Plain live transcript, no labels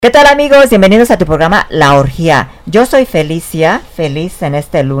¿Qué tal, amigos? Bienvenidos a tu programa La Orgia. Yo soy Felicia, feliz en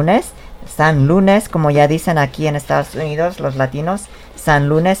este lunes, San Lunes, como ya dicen aquí en Estados Unidos los latinos, San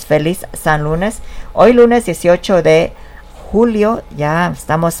Lunes, feliz San Lunes. Hoy lunes 18 de julio, ya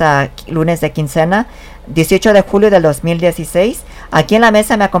estamos a lunes de quincena, 18 de julio del 2016. Aquí en la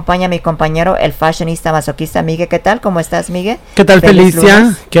mesa me acompaña mi compañero, el fashionista masoquista, Miguel. ¿Qué tal? ¿Cómo estás, Miguel? ¿Qué tal, Feliz Felicia?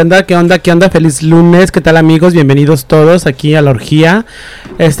 Lunes. ¿Qué onda? Feliz lunes. ¿Qué tal, amigos? Bienvenidos todos aquí a la orgía.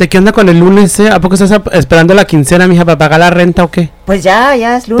 ¿Qué onda con el lunes? ¿A poco estás esperando la quincena, mija, para pagar la renta o qué? Pues ya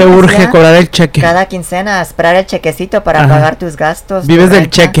es lunes. Te urge cobrar el cheque. Cada quincena, esperar el chequecito para pagar tus gastos. Vives del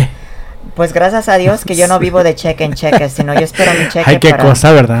cheque. Pues gracias a Dios que yo no vivo de cheque en cheque, sino yo espero mi cheque. Ay, qué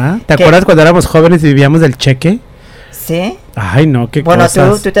cosa, ¿verdad? ¿Te acuerdas cuando éramos jóvenes y vivíamos del cheque? Sí. Ay, no, qué bueno, cosas.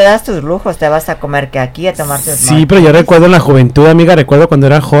 Bueno, tú te das tus lujos, te vas a comer que aquí, a tomar tus Sí, pero yo recuerdo en la juventud, amiga, recuerdo cuando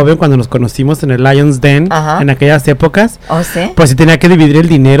era joven, cuando nos conocimos en el Lions Den, en aquellas épocas. ¿Oh, sí? Pues sí tenía que dividir el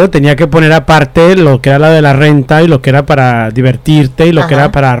dinero, tenía que poner aparte lo que era la de la renta y lo que era para divertirte y lo que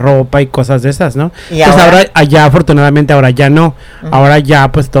era para ropa y cosas de esas, ¿no? ¿Y pues ahora allá, afortunadamente, ahora ya no. Ahora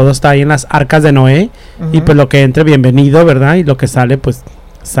ya, pues todo está ahí en las arcas de Noé y pues lo que entre, bienvenido, ¿verdad? Y lo que sale, pues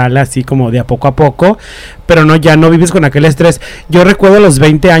sale así como de a poco, pero no, ya no vives con aquel estrés. Yo recuerdo los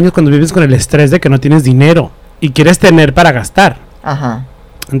 20 años cuando vives con el estrés de que no tienes dinero y quieres tener para gastar. Ajá.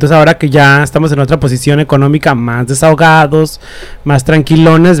 Entonces ahora que ya estamos en otra posición económica, más desahogados, más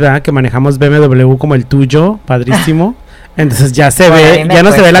tranquilones, ¿verdad? Que manejamos BMW como el tuyo, padrísimo. Entonces ya se ve, ya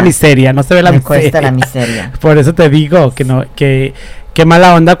no se ve la miseria, no se ve la miseria. Me cuesta la miseria. Por eso te digo que no, que qué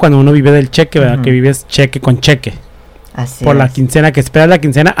mala onda cuando uno vive del cheque, ¿verdad? Que vives cheque con cheque. Así por es. La quincena, que esperas la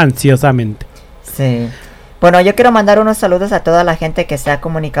quincena ansiosamente. Sí. Bueno, yo quiero mandar unos saludos a toda la gente que se ha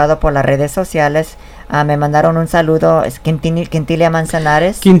comunicado por las redes sociales. Me mandaron un saludo, es Quintilia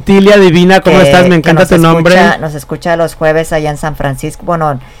Manzanares. Quintilia divina, ¿cómo estás? Me encanta tu nombre. Nos escucha los jueves allá en San Francisco,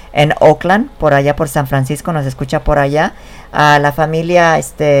 bueno, en Oakland, por allá por San Francisco, nos escucha por allá. A la familia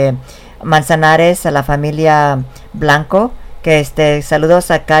Manzanares, a la familia Blanco, que saludos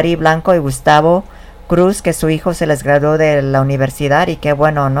a Cari Blanco y Gustavo Cruz, que su hijo se les graduó de la universidad y qué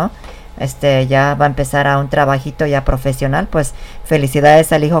bueno, ¿no? Ya va a empezar a un trabajito ya profesional. Pues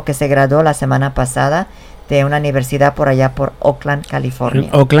felicidades al hijo que se graduó la semana pasada de una universidad por allá por Oakland, California.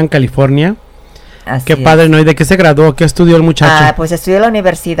 En Oakland, California. Así qué padre, ¿no? ¿Y de qué se graduó? ¿Qué estudió el muchacho? Pues estudió en la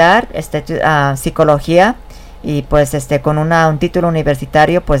universidad, psicología, y pues con un título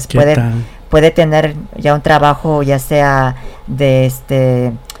universitario, pues puede tener ya un trabajo, ya sea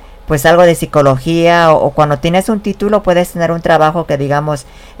de pues algo de psicología o cuando tienes un título puedes tener un trabajo que digamos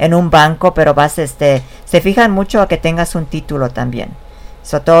en un banco, pero se fijan mucho a que tengas un título también.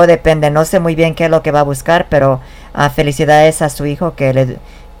 Eso todo depende, no sé muy bien qué es lo que va a buscar, pero felicidades a su hijo que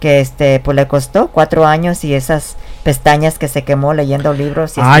pues le costó 4 años y esas pestañas que se quemó leyendo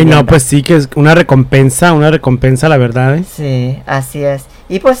libros. Y ay, no, pues sí que es una recompensa, la verdad. Sí, así es.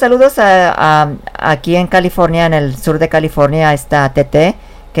 Y pues saludos aquí en California, en el sur de California, está Tete,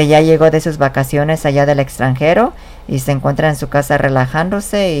 que ya llegó de sus vacaciones allá del extranjero y se encuentra en su casa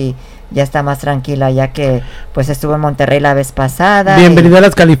relajándose y ya está más tranquila ya que pues estuvo en Monterrey la vez pasada. Bienvenida a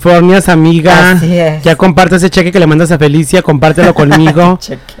las Californias, amiga. Así es. Ya comparte ese cheque que le mandas a Felicia, compártelo conmigo.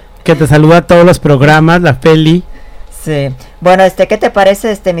 Que te saluda a todos los programas, la Feli. Sí. Bueno, ¿qué te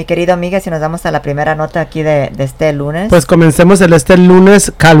parece, mi querido amiga, si nos damos a la primera nota aquí de este lunes? Pues comencemos el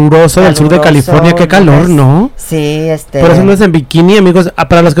lunes caluroso del sur de California. Qué calor, ¿no? Sí, Por eso no es en bikini, amigos.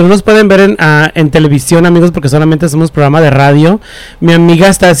 Para los que no nos pueden ver en televisión, amigos, porque solamente somos programa de radio, mi amiga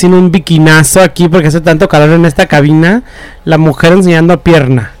está haciendo un bikinazo aquí porque hace tanto calor en esta cabina. La mujer enseñando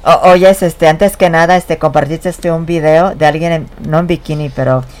pierna. Oye, antes que nada, compartiste un video de alguien, no en bikini,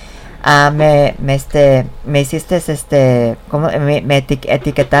 pero... me hiciste ¿cómo? Me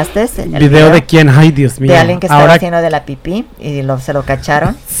etiquetaste ¿Video de quién? Ay, Dios mío. De alguien que estaba haciendo de la pipí y se lo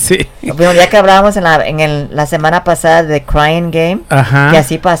cacharon. Sí. Bueno, ya que hablábamos la semana pasada de Crying Game, que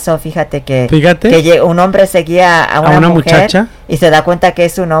así pasó, fíjate que un hombre seguía a una mujer muchacha y se da cuenta que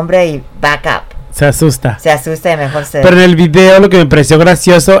es un hombre y back up. Se asusta y mejor se... Pero en el video lo que me pareció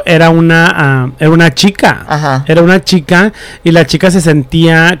gracioso era una chica. Ajá. Era una chica y la chica se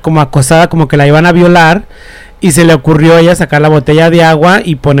sentía como acosada, como que la iban a violar. Y se le ocurrió a ella sacar la botella de agua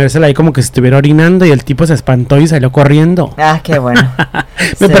y ponérsela ahí como que se estuviera orinando. Y el tipo se espantó y salió corriendo. Qué bueno.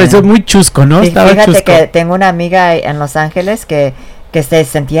 Me pareció muy chusco, ¿no? Estaba fíjate chusco. Que tengo una amiga en Los Ángeles que se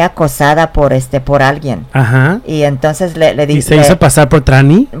sentía acosada por alguien. Ajá. Y entonces le dije... ¿Y se hizo pasar por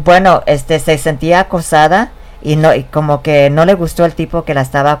Trani? Bueno, se sentía acosada y como que no le gustó el tipo que la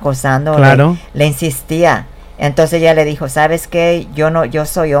estaba acosando. Claro. Le insistía. Entonces ella le dijo, ¿sabes qué? Yo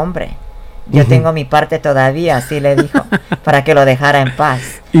soy hombre. yo tengo mi parte todavía, así le dijo, para que lo dejara en paz.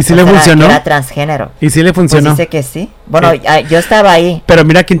 ¿Y si le funcionó? Era transgénero. ¿Y si le funcionó? Pues dice que sí. Bueno, yo estaba ahí. Pero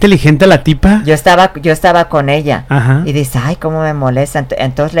mira qué inteligente la tipa. Yo estaba con ella. Ajá. Y dice, ay, cómo me molesta.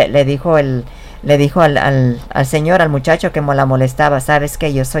 Entonces le dijo al señor, al muchacho que la molestaba, sabes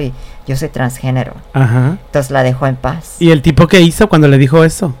que yo soy transgénero. Ajá. Entonces la dejó en paz. ¿Y el tipo qué hizo cuando le dijo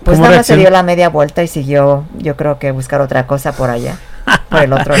eso? Pues nada más se dio la media vuelta y siguió, yo creo que buscar otra cosa por allá, por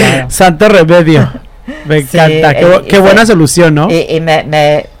el otro lado. Santo remedio. Me encanta. Qué buena solución, ¿no? Y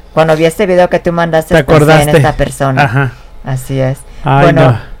cuando vi este video que tú mandaste, ¿te acordaste? En esta persona. Ajá. Así es. Ay,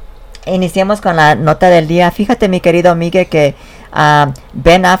 bueno, no. Iniciemos con la nota del día. Fíjate, mi querido Miguel, que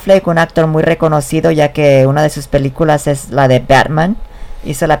Ben Affleck, un actor muy reconocido, ya que una de sus películas es la de Batman,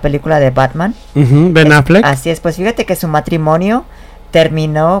 hizo la película de Batman. Ben Affleck. Así es, pues fíjate que su matrimonio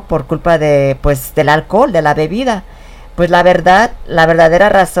terminó por culpa del alcohol, de la bebida. Pues la verdadera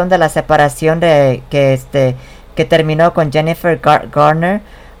razón de la separación que terminó con Jennifer Garner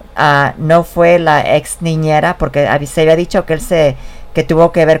no fue la ex niñera, porque se había dicho que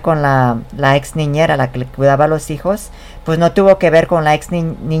tuvo que ver con la ex niñera, la que le cuidaba a los hijos. Pues no tuvo que ver con la ex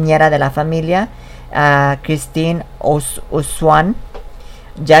niñera de la familia, Christine Uswan,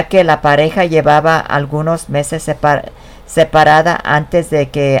 ya que la pareja llevaba algunos meses separada antes de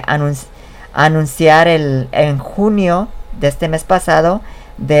que anunciar en junio de este mes pasado,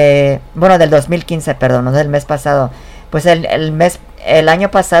 del 2015, perdón, no del mes pasado. Pues el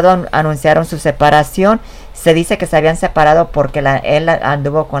año pasado anunciaron su separación. Se dice que se habían separado porque él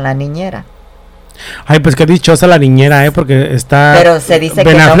anduvo con la niñera. Ay, pues qué dichosa la niñera, porque está... Pero se dice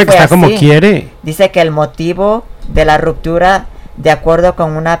Ben que Affleck no fue está así. como quiere. Dice que el motivo de la ruptura, de acuerdo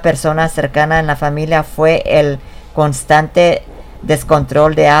con una persona cercana en la familia, fue el constante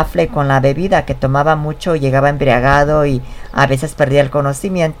descontrol de Affleck con la bebida, que tomaba mucho, llegaba embriagado y a veces perdía el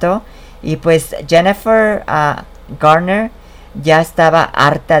conocimiento. Y pues Jennifer Garner ya estaba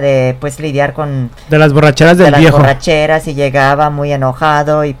harta de lidiar con de las borracheras del viejo. Las borracheras, y llegaba muy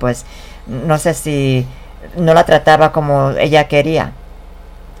enojado y pues no sé si no la trataba como ella quería.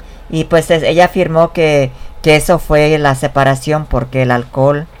 Y pues ella afirmó que eso fue la separación porque el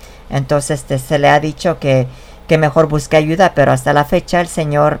alcohol. Entonces se le ha dicho que mejor busque ayuda, pero hasta la fecha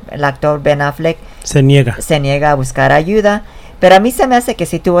el actor Ben Affleck se niega a buscar ayuda. Pero a mí se me hace que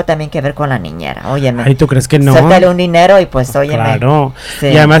sí tuvo también que ver con la niñera, óyeme. Ay, ¿tú crees que no? Suéltale un dinero y pues, óyeme. Claro. Sí.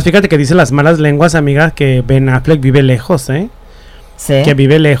 Y además, fíjate que dicen las malas lenguas, amiga, que Ben Affleck vive lejos, ¿eh? Sí. Que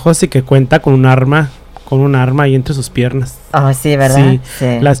vive lejos y que cuenta con un arma ahí entre sus piernas. Oh, sí, ¿verdad?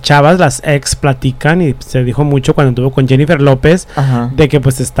 Sí. Las chavas, las ex, platican y se dijo mucho cuando estuvo con Jennifer López, ajá, de que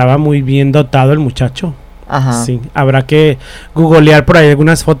pues estaba muy bien dotado el muchacho. Ajá. Sí, habrá que googlear por ahí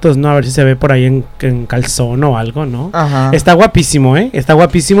algunas fotos, ¿no? A ver si se ve por ahí en calzón o algo, ¿no? Ajá. Está guapísimo, ¿eh? Está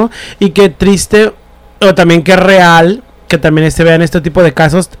guapísimo. Y qué triste, o también qué real, que también se vean este tipo de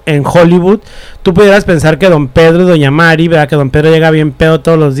casos en Hollywood. Tú pudieras pensar que don Pedro y doña Mari, ¿verdad? Que don Pedro llega bien pedo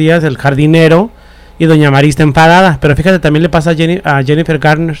todos los días, el jardinero, y doña Mari está enfadada. Pero fíjate, también le pasa a Jennifer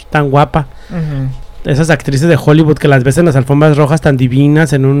Garner, tan guapa. Uh-huh. Esas actrices de Hollywood que las ves en las alfombras rojas tan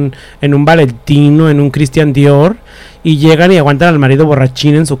divinas, en un Valentino, en un Christian Dior, y llegan y aguantan al marido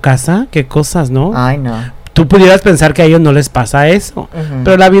borrachín en su casa. Qué cosas, ¿no? Ay, no. Tú pudieras pensar que a ellos no les pasa eso, uh-huh,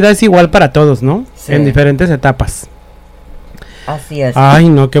 pero la vida es igual para todos, ¿no? Sí. En diferentes etapas. Así es. Ay,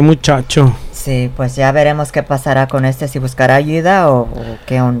 no, qué muchacho. Sí, pues ya veremos qué pasará con si buscará ayuda o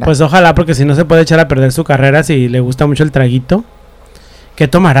qué onda. Pues ojalá, porque si no se puede echar a perder su carrera si le gusta mucho el traguito. ¿Qué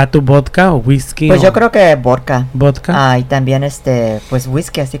tomará tu vodka o whisky? Pues yo creo que vodka. ¿Vodka? Y también pues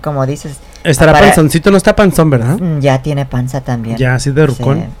whisky, así como dices. Estará panzoncito, no está panzón, ¿verdad? Ya tiene panza también. Ya, así de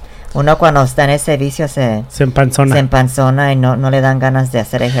rucón. Sí. Uno cuando está en ese vicio se empanzona. Se empanzona y no le dan ganas de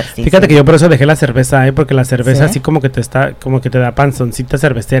hacer ejercicio. Fíjate que yo por eso dejé la cerveza, porque la cerveza, ¿sí?, así como que te da panzoncita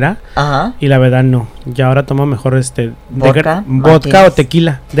cervecera. Ajá. Y la verdad no. Ya ahora tomo mejor vodka o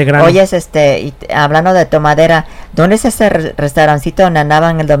tequila de grano. Oye, y hablando de tomadera, ¿dónde es ese restaurancito donde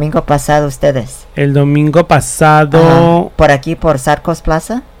andaban el domingo pasado ustedes? El domingo pasado. Ajá. ¿Por aquí, por Sarcos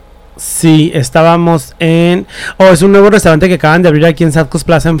Plaza? Sí, estábamos es un nuevo restaurante que acaban de abrir aquí en Sarcos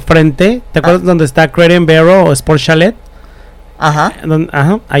Plaza enfrente. ¿Te acuerdas donde está Crate and Barrel o Sport Chalet? Ajá.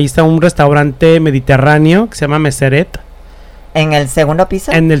 Ahí está un restaurante mediterráneo que se llama Meseret. ¿En el segundo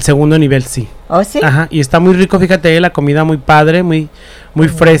piso? En el segundo nivel, sí. ¿Oh, sí? Ajá, y está muy rico, fíjate, la comida muy padre, muy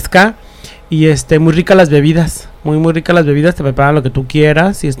fresca. Y muy ricas las bebidas, muy ricas las bebidas, te preparan lo que tú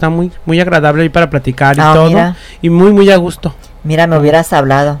quieras y está muy agradable ahí para platicar y todo. Mira. Y muy a gusto. Mira, me hubieras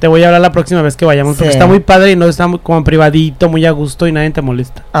hablado. Te voy a hablar la próxima vez que vayamos, porque está muy padre y no está muy, como privadito, muy a gusto y nadie te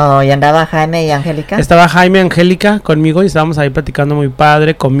molesta. Oh, ¿y andaba Jaime y Angélica? Estaba Jaime y Angélica conmigo y estábamos ahí platicando muy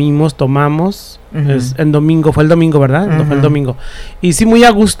padre, comimos, tomamos. En domingo, fue el domingo, ¿verdad? No, fue el domingo. Y sí, muy a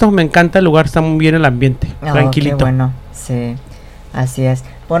gusto, me encanta el lugar, está muy bien el ambiente, tranquilito. Qué bueno, sí, así es.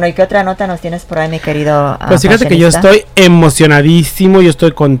 Bueno, ¿y qué otra nota nos tienes por ahí, mi querido? Pues fíjate que yo estoy emocionadísimo, yo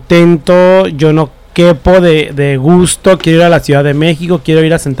estoy contento, yo no quepo de gusto, quiero ir a la Ciudad de México, quiero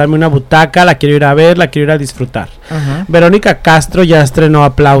ir a sentarme en una butaca, la quiero ir a ver, la quiero ir a disfrutar. Verónica Castro ya estrenó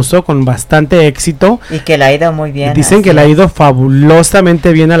Aplauso con bastante éxito. Y que le ha ido muy bien. Dicen que le ha ido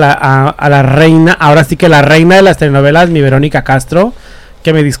fabulosamente bien a la reina, ahora sí que la reina de las telenovelas, mi Verónica Castro,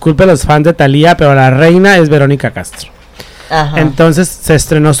 que me disculpen los fans de Thalía, pero la reina es Verónica Castro. Entonces se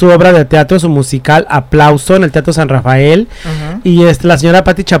estrenó su obra de teatro, su musical Aplauso en el Teatro San Rafael y la señora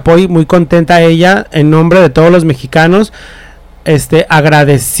Pati Chapoy, muy contenta ella, en nombre de todos los mexicanos,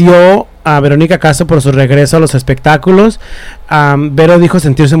 agradeció a Verónica Castro por su regreso a los espectáculos. Vero dijo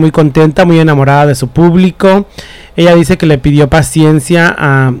sentirse muy contenta, muy enamorada de su público. Ella dice que le pidió paciencia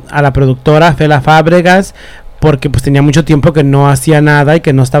a la productora Fela Fábregas, porque pues tenía mucho tiempo que no hacía nada y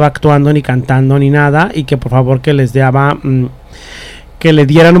que no estaba actuando ni cantando ni nada, y que por favor que les daba que le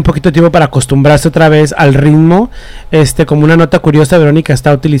dieran un poquito de tiempo para acostumbrarse otra vez al ritmo. Como una nota curiosa, Verónica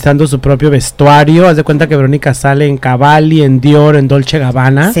está utilizando su propio vestuario. Haz de cuenta que Verónica sale en Cavalli, en Dior, en Dolce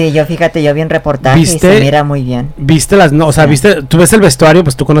Gabbana. Sí, yo vi un reportaje y se mira muy bien. ¿Viste tú ves el vestuario,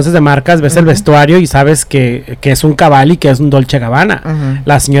 pues tú conoces de marcas, ves el vestuario y sabes que es un Cavalli, que es un Dolce Gabbana.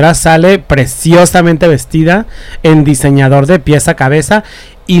 La señora sale preciosamente vestida, en diseñador de pies a cabeza,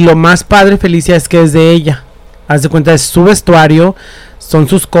 y lo más padre, Felicia, es que es de ella. Haz de cuenta, es su vestuario, son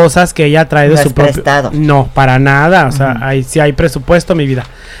sus cosas que ella trae de su propio... prestado. No, para nada, o sea, ahí sí hay presupuesto, mi vida.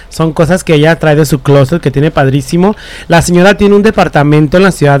 Son cosas que ella trae de su closet, que tiene padrísimo. La señora tiene un departamento en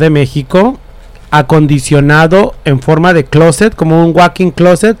la Ciudad de México, acondicionado en forma de closet, como un walk-in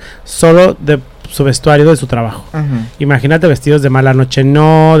closet, solo de su vestuario de su trabajo. Imagínate vestidos de Mala Noche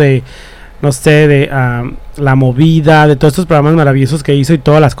No, de La Movida, de todos estos programas maravillosos que hizo y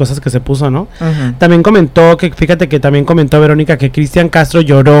todas las cosas que se puso, ¿no? También comentó Verónica que Cristian Castro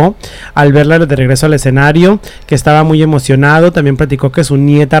lloró al verla de regreso al escenario, que estaba muy emocionado. También platicó que su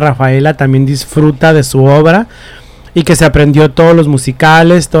nieta Rafaela también disfruta de su obra y que se aprendió todos los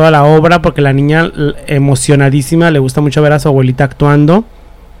musicales, toda la obra, porque la niña emocionadísima, le gusta mucho ver a su abuelita actuando.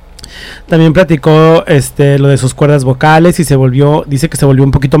 También platicó lo de sus cuerdas vocales y dice que se volvió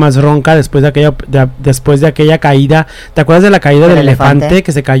un poquito más ronca después de aquella caída. ¿Te acuerdas de la caída del elefante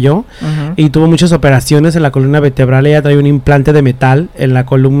que se cayó? Y tuvo muchas operaciones en la columna vertebral. Ella trae un implante de metal en la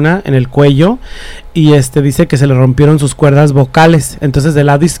columna, en el cuello, y dice que se le rompieron sus cuerdas vocales. Entonces del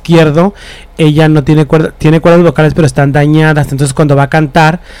lado izquierdo ella no tiene cuerdas vocales, pero están dañadas. Entonces cuando va a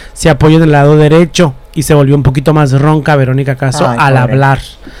cantar se apoya en el lado derecho y se volvió un poquito más ronca Verónica Castro al hablar.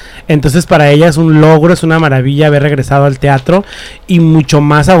 Entonces para ella es un logro, es una maravilla haber regresado al teatro, y mucho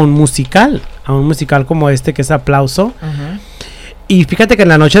más a un musical como que es Aplauso. Y fíjate que en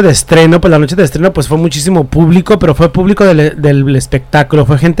la noche de estreno pues fue muchísimo público, pero fue público del espectáculo,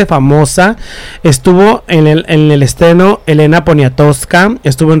 fue gente famosa. Estuvo en el estreno Elena Poniatowska,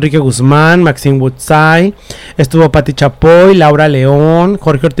 estuvo Enrique Guzmán, Maxine Woodside, estuvo Pati Chapoy, Laura León,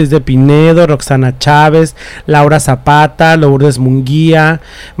 Jorge Ortiz de Pinedo, Roxana Chávez, Laura Zapata, Lourdes Munguía,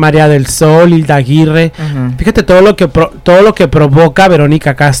 María del Sol, Hilda Aguirre. Fíjate todo lo que provoca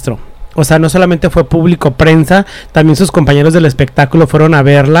Verónica Castro. O sea, no solamente fue público, prensa, también sus compañeros del espectáculo fueron a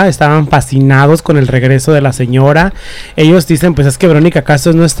verla, estaban fascinados con el regreso de la señora. Ellos dicen, pues es que Verónica Castro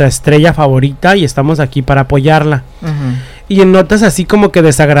es nuestra estrella favorita y estamos aquí para apoyarla. Y en notas así como que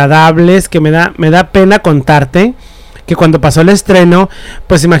desagradables, que me da pena contarte, que cuando pasó el estreno,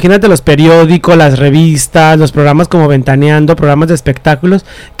 pues imagínate los periódicos, las revistas, los programas como Ventaneando, programas de espectáculos,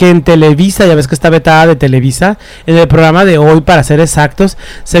 que en Televisa, ya ves que está vetada de Televisa, en el programa de hoy, para ser exactos,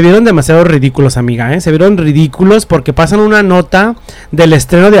 se vieron demasiado ridículos, amiga, se vieron ridículos porque pasan una nota del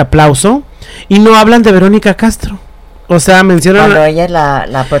estreno de Aplauso y no hablan de Verónica Castro. O sea, mencionan... Cuando ella es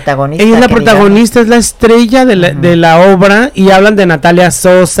la protagonista. Ella es la protagonista, es la estrella de la obra, y hablan de Natalia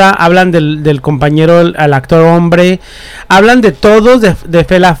Sosa, hablan del compañero, al actor hombre, hablan de todos, de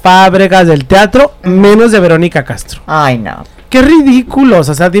Fela Fábregas, del teatro, menos de Verónica Castro. Ay, no. Qué ridículos,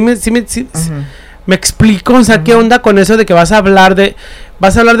 o sea, dime, me explico, o sea, qué onda con eso de que vas a hablar de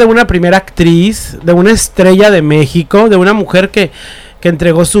una primera actriz, de una estrella de México, de una mujer que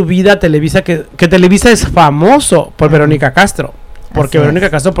entregó su vida a Televisa, que Televisa es famoso por Verónica Castro. porque Verónica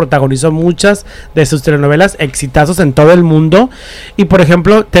Castro protagonizó muchas de sus telenovelas exitazos en todo el mundo. Y por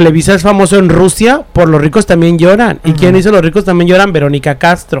ejemplo, Televisa es famoso en Rusia por Los ricos también lloran. ¿Y quién hizo Los ricos también lloran? Verónica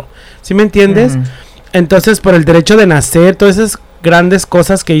Castro. ¿Sí me entiendes? Entonces, por el derecho de nacer, todas esas grandes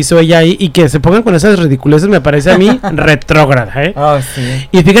cosas que hizo ella ahí, y que se pongan con esas ridiculeces, me parece a mí retrógrada, ¿eh? Oh, sí.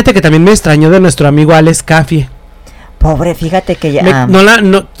 Y fíjate que también me extrañó de nuestro amigo Alex Caffie. Pobre, fíjate que ya...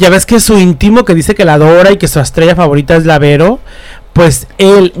 ya ves que su íntimo, que dice que la adora y que su estrella favorita es la Vero, pues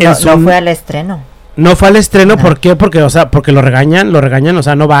él... No fue al estreno. No fue al estreno, ¿por qué? Porque, o sea, porque lo regañan, o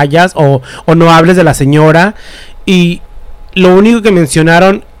sea, no vayas, o no hables de la señora. Y lo único que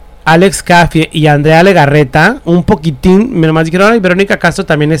mencionaron Alex Caffie y Andrea Legarreta, un poquitín, nomás dijeron, ay, Verónica Castro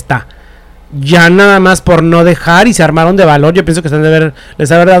también está. Ya nada más por no dejar, y se armaron de valor. Yo pienso que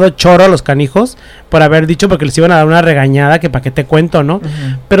les haber dado choro a los canijos por haber dicho, porque les iban a dar una regañada, que para qué te cuento, ¿no?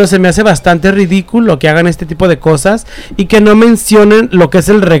 Pero se me hace bastante ridículo que hagan este tipo de cosas y que no mencionen lo que es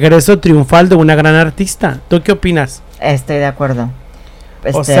el regreso triunfal de una gran artista. ¿Tú qué opinas? Estoy de acuerdo.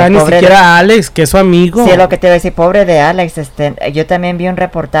 O sea, ni siquiera Alex, que es su amigo. Sí, es lo que te voy a decir, pobre de Alex. Yo también vi un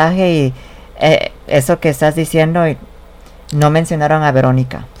reportaje y eso que estás diciendo, y no mencionaron a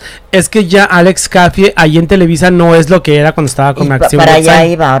Verónica. Es que ya Alex Caffie ahí en Televisa no es lo que era cuando estaba con Maxim. Para allá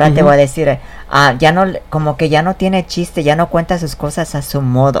iba, ahora te voy a decir, ya no, como que ya no tiene chiste, ya no cuenta sus cosas a su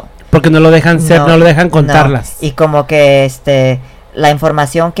modo. Porque no lo dejan no lo dejan contarlas. Y como que la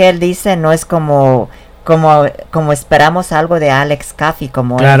información que él dice no es como esperamos algo de Alex Caffie,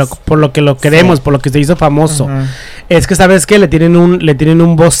 claro, por lo que lo queremos, por lo que se hizo famoso. Es que sabes que le tienen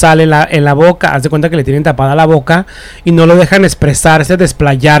un bozal en la boca. Haz de cuenta que le tienen tapada la boca y no lo dejan expresarse,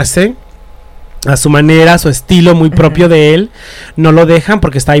 desplayarse a su manera, a su estilo muy propio de él. No lo dejan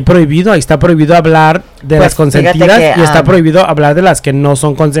porque está ahí prohibido. Ahí está prohibido hablar de las consentidas, y está prohibido hablar de las que no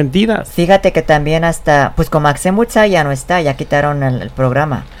son consentidas. Fíjate que también hasta, pues con Maxim Butza ya no está, ya quitaron el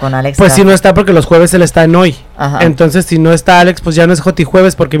programa con Alex. Pues si no está, porque los jueves él está en Hoy. Entonces si no está Alex, pues ya no es Joti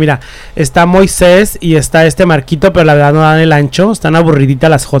Jueves, porque mira, está Moisés y está Marquito, pero la verdad no dan el ancho. Están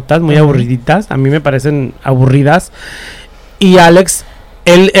aburriditas las Jotas, muy aburriditas. A mí me parecen aburridas. Y Alex...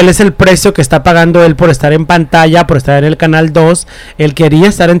 Él es el precio que está pagando él por estar en pantalla, por estar en el canal 2. Él quería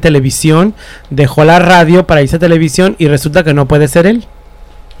estar en televisión, dejó la radio para irse a televisión, y resulta que no puede ser él.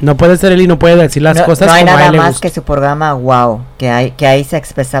 No puede ser él y no puede decir las cosas como a él le gusta. No hay nada más que su programa Wow, que ahí se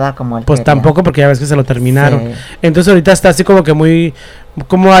expresaba como él pues quería. Tampoco, porque ya ves que se lo terminaron. Sí. Entonces ahorita está así como que muy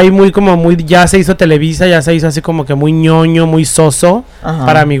ya se hizo Televisa, ya se hizo así como que muy ñoño, muy soso,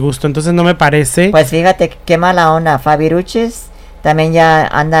 para mi gusto. Entonces no me parece. Pues fíjate qué mala onda. Fabiruches también ya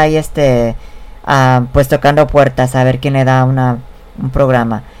anda ahí pues tocando puertas a ver quién le da un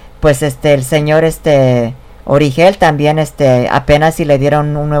programa. Pues el señor Origel también apenas si le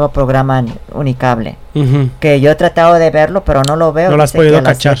dieron un nuevo programa en Unicable. Que yo he tratado de verlo, pero no lo veo. No lo has podido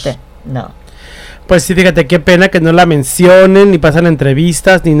cachar. No. Pues sí, fíjate, qué pena que no la mencionen, ni pasan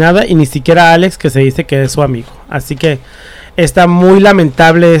entrevistas, ni nada, y ni siquiera Alex, que se dice que es su amigo. Así que está muy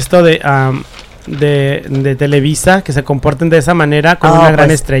lamentable esto de Televisa, que se comporten de esa manera con una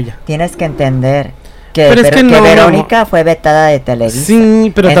gran estrella. Tienes que entender que Verónica fue vetada de Televisa.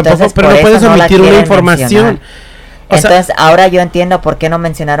 Sí, pero tampoco, pero no puedes omitir una información. Entonces ahora yo entiendo por qué no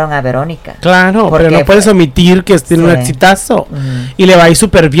mencionaron a Verónica. Claro, pero no puedes omitir que tiene un exitazo. Y le va a ir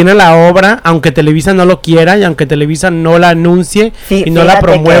súper bien a la obra, aunque Televisa no lo quiera, y aunque Televisa no la anuncie y no la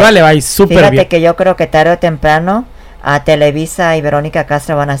promueva, le va a ir súper bien. Fíjate que yo creo que tarde o temprano a Televisa y Verónica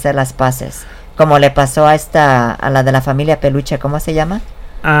Castro van a hacer las paces. Como le pasó a la de la familia Peluche, ¿cómo se llama?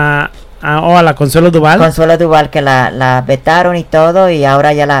 A la Consuelo Duval. Consuelo Duval, que la vetaron y todo, y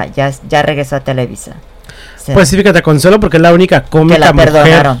ahora ya regresó a Televisa. Sí. Pues sí, fíjate, Consuelo, porque es la única cómica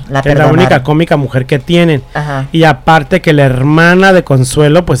mujer. Es la única cómica mujer que tienen. Y aparte que la hermana de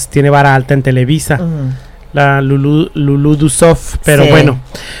Consuelo, pues tiene vara alta en Televisa. La Lulú Dussof, pero bueno,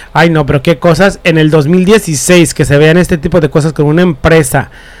 ay no, pero qué cosas. En el 2016 que se vean este tipo de cosas con una empresa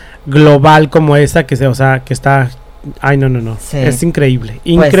global como esa, que está, ay no, sí. Es increíble,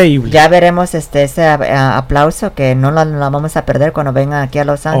 increíble. Pues ya veremos ese aplauso, que no la vamos a perder cuando vengan aquí a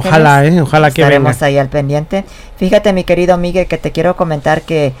Los Ángeles. Ojalá que venga. Estaremos ahí al pendiente. Fíjate, mi querido Miguel, que te quiero comentar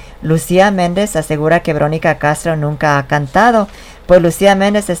que Lucía Méndez asegura que Verónica Castro nunca ha cantado. Pues Lucía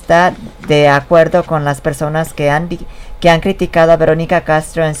Méndez está de acuerdo con las personas que han criticado a Verónica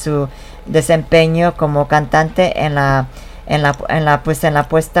Castro en su desempeño como cantante en la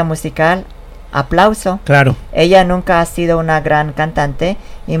puesta musical Aplauso. Claro. Ella nunca ha sido una gran cantante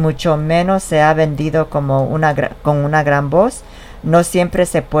y mucho menos se ha vendido como con una gran voz. No siempre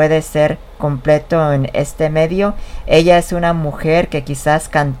se puede ser completo en este medio. Ella es una mujer que quizás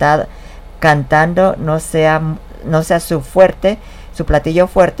cantando no sea su fuerte, su platillo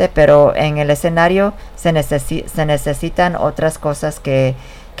fuerte, pero en el escenario se necesitan otras cosas que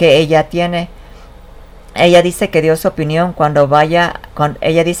ella tiene. Ella dice que dio su opinión cuando vaya,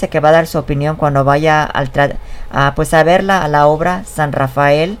 ella dice que va a dar su opinión cuando vaya pues a verla a la obra San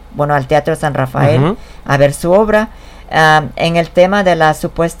Rafael, bueno, al Teatro San Rafael, a ver su obra. En el tema de la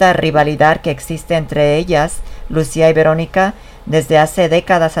supuesta rivalidad que existe entre ellas, Lucía y Verónica, desde hace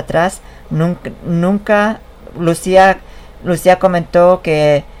décadas atrás, nunca Lucía comentó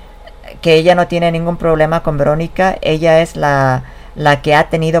que ella no tiene ningún problema con Verónica. Ella es la que ha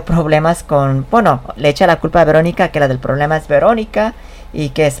tenido problemas con, bueno, le echa la culpa a Verónica, que la del problema es Verónica, y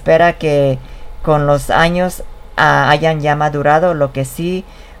que espera que con los años hayan ya madurado. Lo que sí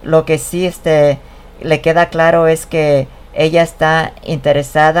le queda claro es que ella está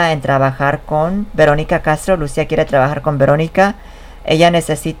interesada en trabajar con Verónica Castro. Lucía quiere trabajar con Verónica. Ella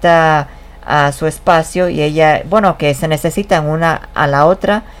necesita su espacio y ella, bueno, que se necesitan una a la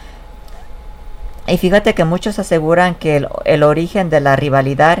otra. Y fíjate que muchos aseguran que el origen de la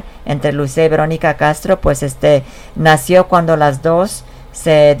rivalidad entre Lucía y Verónica Castro pues nació cuando las dos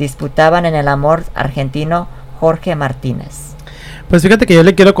se disputaban en el amor argentino Jorge Martínez. Pues fíjate que yo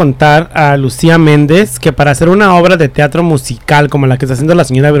le quiero contar a Lucía Méndez que para hacer una obra de teatro musical como la que está haciendo la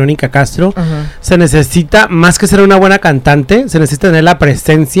señora Verónica Castro, se necesita, más que ser una buena cantante, se necesita tener la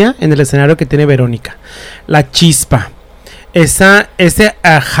presencia en el escenario que tiene Verónica, la chispa, ese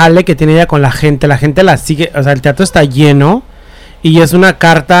jale que tiene ella con la gente la sigue, o sea, el teatro está lleno y es una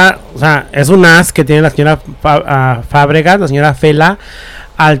carta, o sea, es un as que tiene la señora Fábregas, la señora Fela,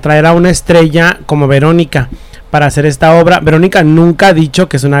 al traer a una estrella como Verónica para hacer esta obra. Verónica nunca ha dicho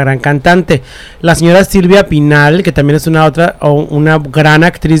que es una gran cantante. La señora Silvia Pinal, que también es una gran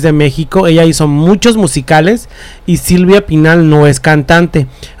actriz de México, ella hizo muchos musicales y Silvia Pinal no es cantante.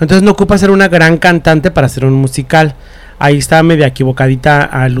 Entonces no ocupa ser una gran cantante para hacer un musical. Ahí está media equivocadita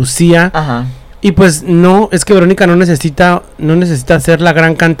a Lucía. Ajá. Y pues no, es que Verónica no necesita ser la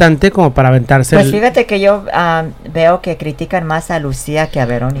gran cantante como para aventarse. Pues fíjate que yo veo que critican más a Lucía que a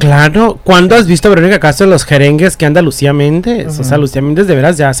Verónica. Claro, ¿cuándo has visto a Verónica Castro en los jerengues que anda Lucía Méndez? O sea, Lucía Méndez de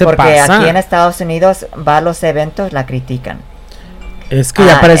veras ya se pasa. Porque aquí en Estados Unidos va a los eventos, la critican. Es que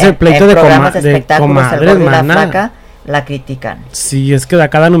ya parece el pleito de comadre, hermana. La flaca, la critican. Sí, es que da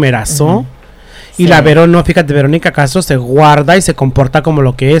cada numerazo. Y la Verónica Castro se guarda y se comporta como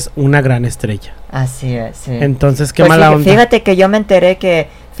lo que es una gran estrella. Así es, sí. Entonces, qué mala onda. Fíjate que yo me enteré que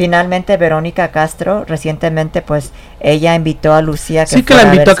finalmente Verónica Castro, recientemente, pues, ella invitó a Lucía que la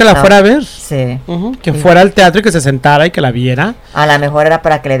invitó a que la fuera a ver. Sí. Que fuera al teatro y que se sentara y que la viera. A lo mejor era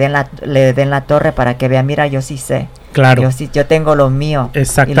para que le den la torre, para que vea, mira, yo sí sé. Claro. Yo tengo lo mío.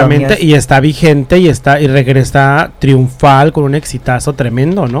 Exactamente, y está vigente y regresa triunfal con un exitazo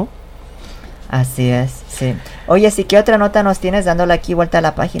tremendo, ¿no? Así es, sí. Oye, sí, ¿qué otra nota nos tienes dándole aquí vuelta a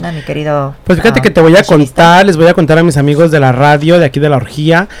la página, mi querido? Pues fíjate que te voy a contar, les voy a contar a mis amigos de la radio, de aquí de la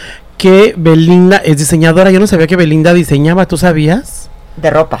Orgia, que Belinda es diseñadora. Yo no sabía que Belinda diseñaba, ¿tú sabías? De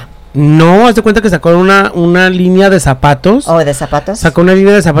ropa. No, haz de cuenta que sacó una línea de zapatos. ¿Oh, de zapatos? Sacó una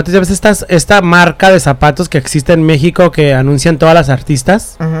línea de zapatos. Ya ves esta marca de zapatos que existe en México que anuncian todas las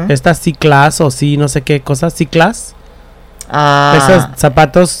artistas. Esta C-Class o sí, no sé qué cosa, C-Class. Esos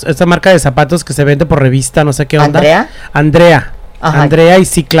zapatos, esta marca de zapatos que se vende por revista, no sé qué onda. ¿Andrea? Ajá. Andrea y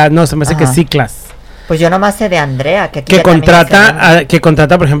Ciclas, no, se me hace que Ciclas. Pues yo nomás sé de Andrea, que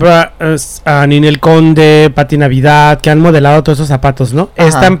contrata, por ejemplo, a Ninel Conde, Pati Navidad, que han modelado todos esos zapatos, ¿no? Ajá.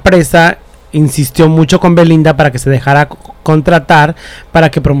 Esta empresa insistió mucho con Belinda para que se dejara contratar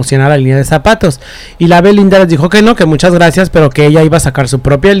para que promocionara la línea de zapatos. Y la Belinda les dijo que no, que muchas gracias, pero que ella iba a sacar su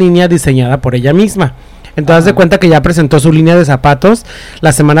propia línea diseñada por ella misma. Entonces de cuenta que ya presentó su línea de zapatos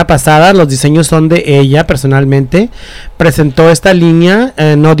la semana pasada, los diseños son de ella personalmente, presentó esta línea,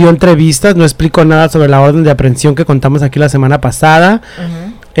 no dio entrevistas, no explicó nada sobre la orden de aprehensión que contamos aquí la semana pasada.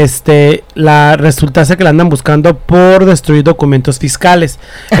 Resulta que la andan buscando por destruir documentos fiscales.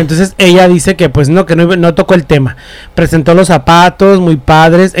 Entonces ella dice que pues no tocó el tema. Presentó los zapatos muy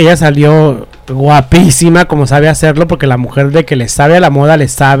padres, ella salió guapísima como sabe hacerlo, porque la mujer de que le sabe a la moda le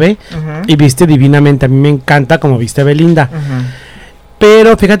sabe y viste divinamente. A mí me encanta como viste Belinda.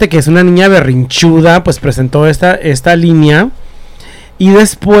 Pero fíjate que es una niña berrinchuda, pues presentó esta línea y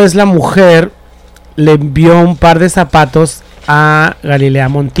después la mujer le envió un par de zapatos a Galilea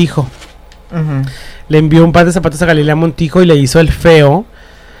Montijo. Le envió un par de zapatos a Galilea Montijo y le hizo el feo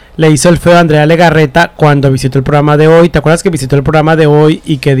le hizo el feo a Andrea Legarreta cuando visitó el programa de hoy. ¿Te acuerdas que visitó el programa de hoy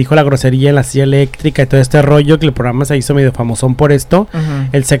y que dijo la grosería en la silla eléctrica y todo este rollo? Que el programa se hizo medio famosón por esto,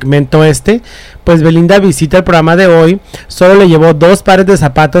 el segmento este. Pues Belinda visita el programa de hoy, solo le llevó 2 pares de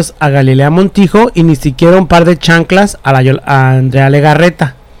zapatos a Galilea Montijo y ni siquiera un par de chanclas a Andrea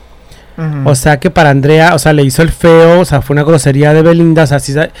Legarreta. O sea que para Andrea, o sea, le hizo el feo, o sea, fue una grosería de Belinda. O sea,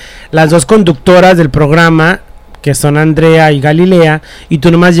 las 2 conductoras del programa, que son Andrea y Galilea, y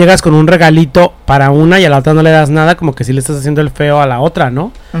tú nomás llegas con un regalito para una y a la otra no le das nada, como que sí le estás haciendo el feo a la otra,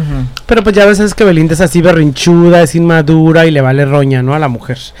 ¿no? Pero pues ya ves es que Belinda es así berrinchuda, es inmadura y le vale roña, ¿no? A la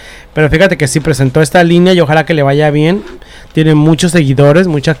mujer. Pero fíjate que sí presentó esta línea y ojalá que le vaya bien. Tiene muchos seguidores,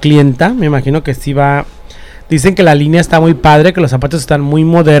 mucha clienta, me imagino que sí va. Dicen que la línea está muy padre, que los zapatos están muy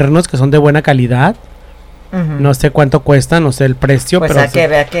modernos, que son de buena calidad. No sé cuánto cuesta, no sé el precio, pues pero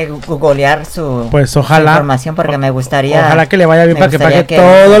hay que googlear su, pues ojalá, su información porque me gustaría. Ojalá que le vaya bien para que pague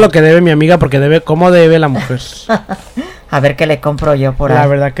todo lo que debe mi amiga, porque debe, ¿cómo debe la mujer? A ver qué le compro yo por ahí. La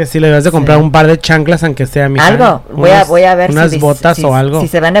verdad que sí, le debes de comprar un par de chanclas, aunque sea mi algo, voy a ver unas botas o algo. Si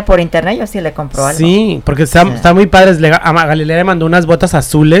se vende por internet, yo sí le compro algo. Sí, porque está muy padre. A Galilea le mandó unas botas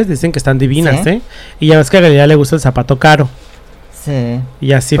azules, dicen que están divinas, y ya ves que a Galilea le gusta el zapato caro. Sí.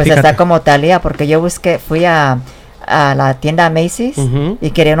 Y así, pues fíjate. Está como Thalía, porque yo fui a la tienda Macy's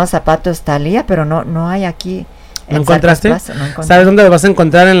y quería unos zapatos Thalía, pero no hay aquí. ¿No encontraste? No encontré. ¿Sabes dónde lo vas a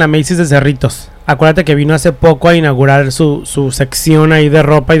encontrar? En la Macy's de Cerritos. Acuérdate que vino hace poco a inaugurar su sección ahí de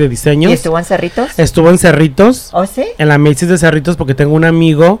ropa y de diseños. ¿Y estuvo en Cerritos? Estuvo en Cerritos. ¿Oh, sí? En la Macy's de Cerritos, porque tengo un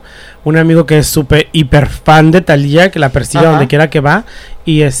amigo que es súper hiper fan de Thalía, que la persigue donde quiera que va.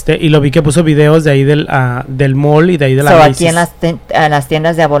 Y lo vi que puso videos de ahí del mall y de ahí de la Macy's. Aquí en las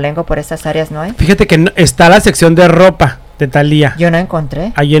tiendas de Abolengo, por esas áreas, ¿no hay? Fíjate que está la sección de ropa de Thalía. Yo no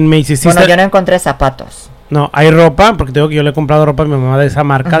encontré. Ahí en Macy's. Sí, bueno, yo no encontré zapatos. No, hay ropa, porque tengo que yo le he comprado ropa a mi mamá de esa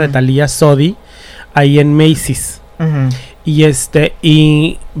marca, de Thalía Sodi, ahí en Macy's.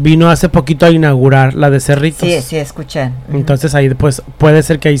 Y vino hace poquito a inaugurar la de Cerritos. Sí, escuché. Entonces ahí pues puede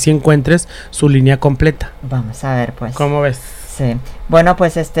ser que ahí sí encuentres su línea completa. Vamos a ver, pues. ¿Cómo ves? Sí. Bueno,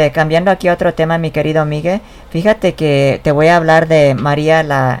 pues cambiando aquí a otro tema, mi querido Miguel, fíjate que te voy a hablar de María,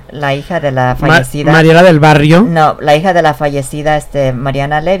 la hija de la fallecida. ¿Mariela del Barrio? No, la hija de la fallecida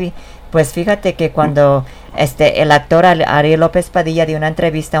Mariana Levy. Pues fíjate que cuando el actor Ariel López Padilla dio una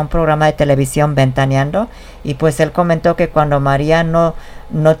entrevista a un programa de televisión Ventaneando, y pues él comentó que cuando María no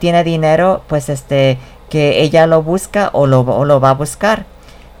tiene dinero, pues que ella lo busca o lo va a buscar.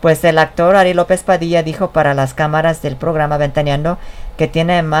 Pues el actor Ariel López Padilla dijo para las cámaras del programa Ventaneando que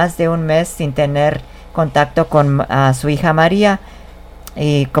tiene más de un mes sin tener contacto con su hija María,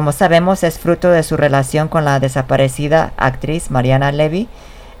 y como sabemos es fruto de su relación con la desaparecida actriz Mariana Levy.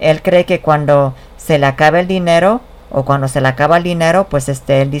 Él cree que cuando se le acabe el dinero, o cuando se le acaba el dinero, pues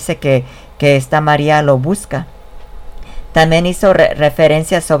él dice que esta María lo busca. También hizo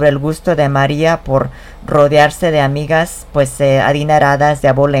referencia sobre el gusto de María por rodearse de amigas pues adineradas de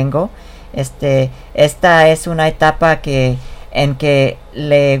abolengo. Esta es una etapa en que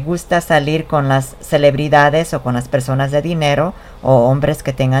le gusta salir con las celebridades o con las personas de dinero, o hombres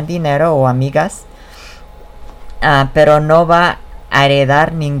que tengan dinero, o amigas, pero no va a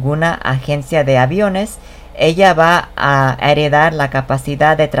heredar ninguna agencia de aviones. Ella va a heredar la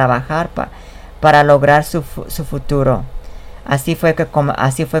capacidad de trabajar para lograr su futuro. Así fue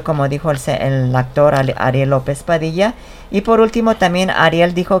como dijo el actor Ariel López Padilla. Y por último también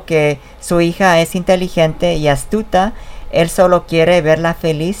Ariel dijo que su hija es inteligente y astuta. Él solo quiere verla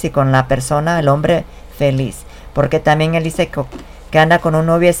feliz y con la persona, el hombre, feliz. Porque también él dice que anda con un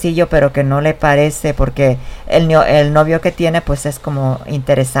noviecillo, pero que no le parece, porque el novio que tiene pues es como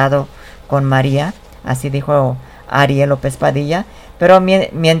interesado con María. Así dijo Ariel López Padilla. Pero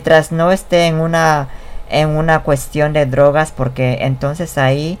mientras no esté en una cuestión de drogas, porque entonces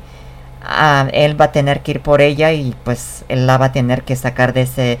ahí él va a tener que ir por ella, y pues él la va a tener que sacar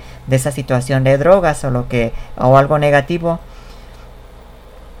de esa situación de drogas o algo negativo.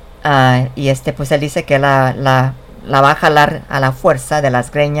 Y pues él dice que la va a jalar a la fuerza de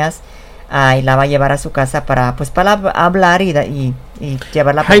las greñas, y la va a llevar a su casa para hablar y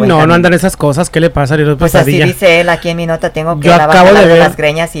llevarla por no andan esas cosas. ¿Qué le pasa a Ariel López Padilla? Así dice él aquí en mi nota. Tengo que jalar de las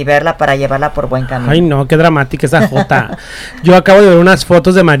greñas y verla para llevarla por buen camino. Ay, no, qué dramática esa jota. Yo acabo de ver unas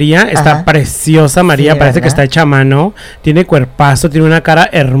fotos de María. Está preciosa María, sí, parece ¿verdad? Que está hecha a mano. Tiene cuerpazo, tiene una cara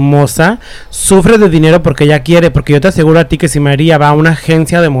hermosa. Sufre de dinero porque ella quiere, porque yo te aseguro a ti que si María va a una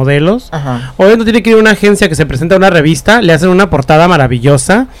agencia de modelos, hoy no tiene que ir a una agencia que se presenta a una revista, le hacen una portada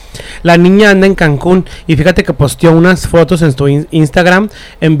maravillosa. La niña anda en Cancún, y fíjate que posteó unas fotos en su Instagram Instagram,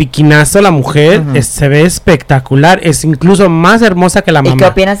 en bikinazo la mujer, se ve espectacular, es incluso más hermosa que la mamá. ¿Y qué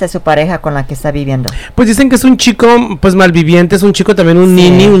opinas de su pareja con la que está viviendo? Pues dicen que es un chico, pues malviviente, es un chico también, un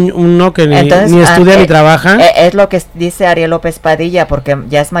nini, uno que ni estudia ni trabaja. Es lo que dice Ariel López Padilla, porque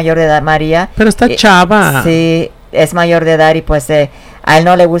ya es mayor de edad María. Pero está chava. Sí, es mayor de edad y pues a él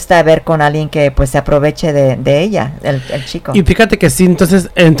no le gusta ver con alguien que pues se aproveche de ella, el chico. Y fíjate que sí, entonces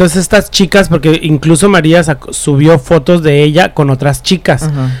estas chicas, porque incluso María subió fotos de ella con otras chicas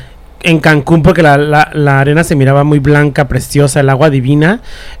en Cancún, porque la arena se miraba muy blanca, preciosa, el agua divina,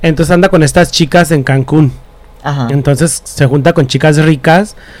 entonces anda con estas chicas en Cancún. Entonces se junta con chicas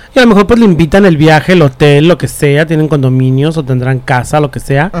ricas y a lo mejor pues le invitan el viaje, el hotel, lo que sea, tienen condominios o tendrán casa, lo que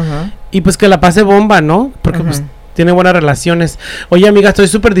sea, y pues que la pase bomba, ¿no? Porque pues tiene buenas relaciones. Oye, amiga, estoy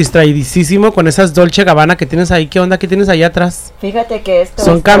súper distraidísimo con esas Dolce Gabbana que tienes ahí. ¿Qué onda? ¿Qué tienes ahí atrás? Fíjate que esto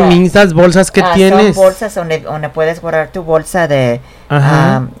son camisas, bolsas que tienes. Son bolsas donde puedes guardar tu bolsa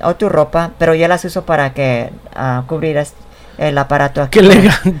o tu ropa, pero yo las uso para que cubrir el aparato aquí. ¡Qué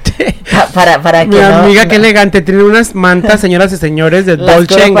elegante! Para que mi amiga, qué elegante. Tiene unas mantas, señoras y señores, de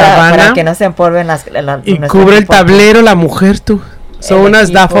Dolce Gabbana. Para que no se empolven y cubre el tablero la mujer, tú. Son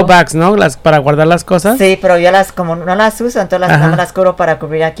unas duffel bags, ¿no? Las para guardar las cosas. Sí, pero yo como no las uso, entonces las cubro para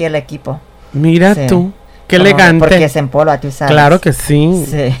cubrir aquí el equipo. Mira tú, qué elegante. Porque se empolva, tú sabes. Claro que sí.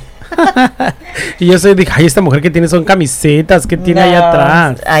 Sí. Y yo dije, ay, esta mujer que tiene son camisetas, ¿qué tiene ahí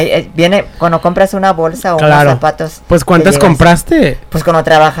atrás? Viene cuando compras una bolsa o unos zapatos. Pues ¿cuántas compraste? Pues cuando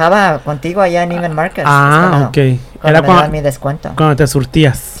trabajaba contigo allá en Neiman Marcus. Ok. Era cuando mi descuento. Cuando te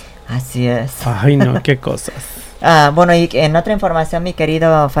surtías. Así es. Ay, no, qué cosas. Bueno, y en otra información, mi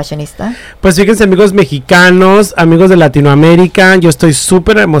querido fashionista. Pues fíjense, amigos mexicanos, amigos de Latinoamérica, yo estoy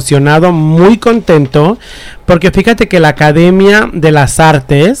súper emocionado, muy contento, porque fíjate que la Academia de las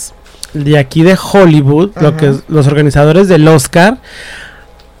Artes de aquí de Hollywood, los organizadores del Oscar,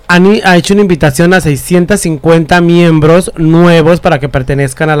 ha hecho una invitación a 650 miembros nuevos para que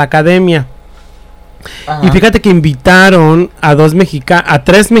pertenezcan a la Academia. Y fíjate que invitaron a tres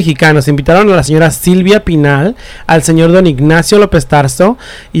mexicanos. Invitaron a la señora Silvia Pinal, al señor don Ignacio López Tarso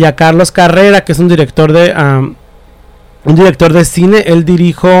y a Carlos Carrera, que es un director de cine. Él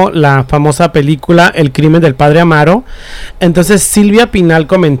dirigió la famosa película El crimen del padre Amaro. Entonces Silvia Pinal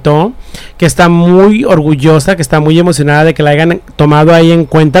comentó que está muy orgullosa, que está muy emocionada de que la hayan tomado ahí en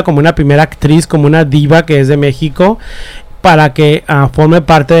cuenta como una primera actriz, como una diva que es de México, para que forme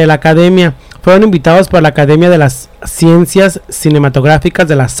parte de la academia. Fueron invitados por la Academia de las Ciencias Cinematográficas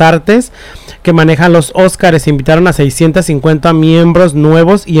de las Artes, que manejan los Óscares. Invitaron a 650 miembros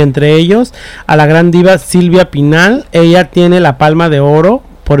nuevos y entre ellos a la gran diva Silvia Pinal. Ella tiene la Palma de Oro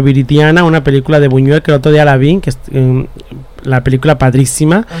por Viridiana, una película de Buñuel que el otro día la vi, que es la película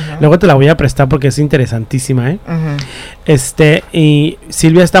padrísima. Luego te la voy a prestar porque es interesantísima, y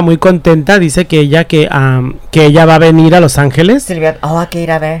Silvia está muy contenta. Dice que ella va a venir a Los Ángeles. Silvia, hay que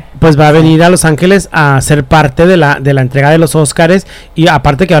ir a ver. Pues va a venir a Los Ángeles a ser parte de la entrega de los Óscares, y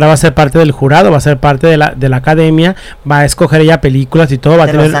aparte que ahora va a ser parte del jurado, va a ser parte de la academia, va a escoger ella películas y todo. Va a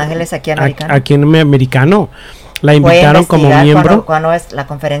tener Los Ángeles aquí en Americano. La invitaron como miembro. Cuando es la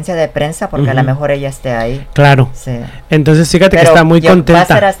conferencia de prensa, porque a lo mejor ella esté ahí. Claro. Sí. Entonces fíjate que está muy contenta. Va a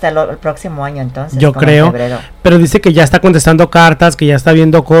ser hasta el próximo año entonces. Yo creo. Pero dice que ya está contestando cartas, que ya está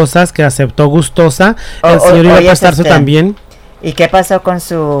viendo cosas, que aceptó gustosa. El señor iba a prestarse también. ¿Y qué pasó con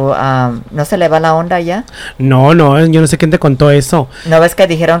su... no se le va la onda ya? No, yo no sé quién te contó eso. ¿No ves que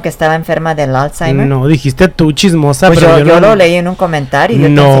dijeron que estaba enferma del Alzheimer? No, dijiste tú, chismosa. Pues pero yo lo leí en un comentario.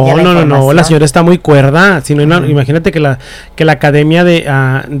 No, la señora está muy cuerda. Si no, imagínate que la Academia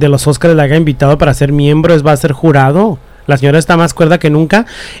de los Óscares la haya invitado para ser miembro, va a ser jurado. La señora está más cuerda que nunca,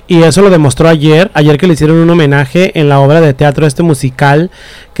 y eso lo demostró ayer que le hicieron un homenaje en la obra de teatro musical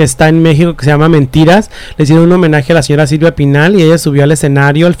que está en México, que se llama Mentiras. Le hicieron un homenaje a la señora Silvia Pinal y ella subió al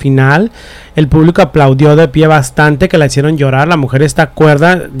escenario al final. El público aplaudió de pie bastante, que la hicieron llorar. La mujer está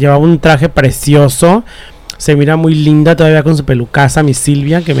cuerda, llevaba un traje precioso. Se mira muy linda todavía con su pelucaza, mi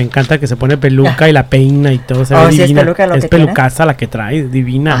Silvia, que me encanta que se pone peluca y la peina y todo. Se ve divina. ¿Es pelucaza la que trae,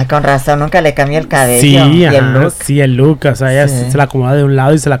 divina. Ay, con razón, nunca le cambió el cabello. Sí, el look. O sea, ella se la acomoda de un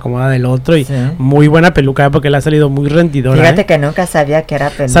lado y se la acomoda del otro. Y muy buena peluca, porque le ha salido muy rendidora. Fíjate que nunca sabía que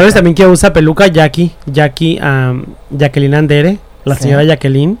era peluca. ¿Sabes también que usa peluca? Jacqueline Andere, la señora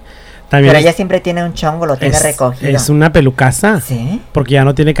Jacqueline. También pero ella siempre tiene un chongo, lo tiene recogido. Es una pelucaza. Sí. Porque ya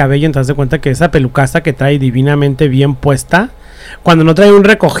no tiene cabello, entonces se cuenta que esa pelucaza que trae divinamente bien puesta, cuando no trae un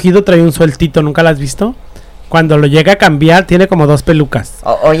recogido, trae un sueltito. ¿Nunca la has visto? Cuando lo llega a cambiar, tiene como dos pelucas.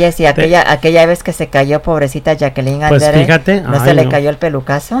 Oye, sí, aquella vez que se cayó, pobrecita Jacqueline Andere. Pues fíjate. ¿No se le cayó el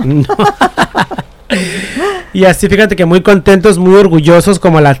pelucazo? No. Y así, fíjate que muy contentos, muy orgullosos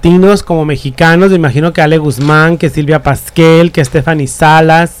como latinos, como mexicanos. Me imagino que Ale Guzmán, que Silvia Pasquel, que Stephanie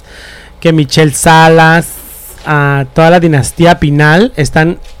Salas, que Michelle Salas, toda la dinastía Pinal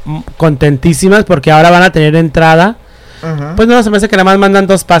están contentísimas porque ahora van a tener entrada. Pues no, se me hace que nada más mandan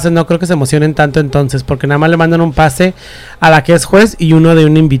 2 pases, no creo que se emocionen tanto entonces, porque nada más le mandan un pase a la que es juez y uno de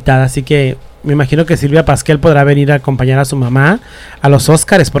una invitada, así que me imagino que Silvia Pasquel podrá venir a acompañar a su mamá a los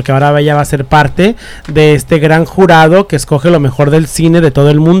Óscares, porque ahora ella va a ser parte de este gran jurado que escoge lo mejor del cine de todo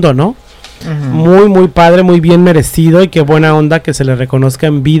el mundo, ¿no? Muy, muy padre, muy bien merecido, y qué buena onda que se le reconozca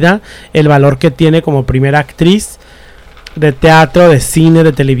en vida el valor que tiene como primera actriz de teatro, de cine,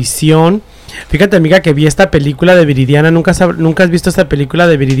 de televisión. Fíjate, amiga, que vi esta película de Viridiana. ¿Nunca has visto esta película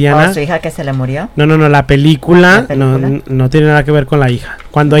de Viridiana? ¿O su hija que se le murió? No, la película, no tiene nada que ver con la hija.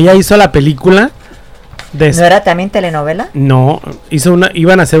 Cuando ella hizo la película ¿No era también telenovela? No,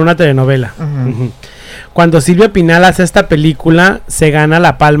 iban a hacer una telenovela. Cuando Silvia Pinal hace esta película, se gana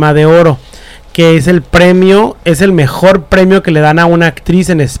la Palma de Oro, que es el mejor premio que le dan a una actriz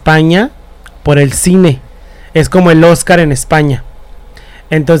en España por el cine. Es como el Oscar en España.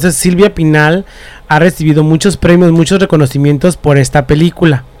 Entonces Silvia Pinal ha recibido muchos premios, muchos reconocimientos por esta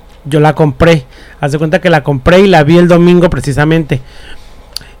película. Yo la compré, haz de cuenta que la compré y la vi el domingo precisamente.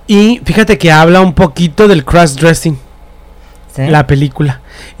 Y fíjate que habla un poquito del crossdressing, ¿sí? La película.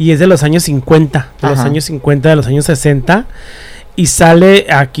 Y es de los años 50, de los años 50, de los años 60. Y sale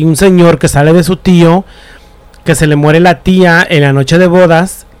aquí un señor que sale de su tío, que se le muere la tía en la noche de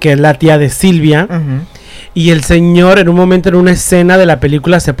bodas, que es la tía de Silvia. Y el señor en un momento, en una escena de la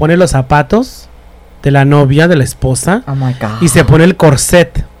película, se pone los zapatos de la novia, de la esposa. Oh my God. Y se pone el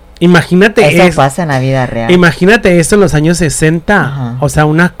corset. Imagínate eso pasa en la vida real. Imagínate eso en los años 60. O sea,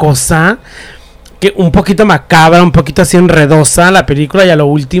 una cosa que un poquito macabra, un poquito así enredosa la película. Y a lo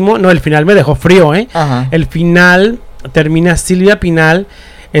último, no, el final me dejó frío, ¿eh? El final termina Silvia Pinal,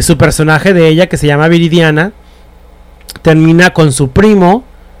 su personaje de ella, que se llama Viridiana, termina con su primo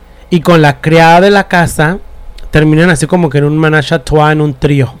y con la criada de la casa. Terminan así como que en un menage à trois, en un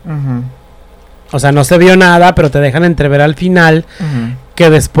trío. O sea, no se vio nada, pero te dejan entrever al final que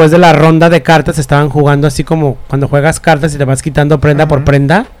después de la ronda de cartas estaban jugando así como cuando juegas cartas y te vas quitando prenda por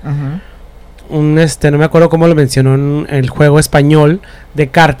prenda. No me acuerdo cómo lo mencionó en el juego español de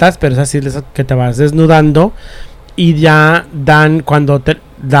cartas, pero es así que te vas desnudando y ya cuando te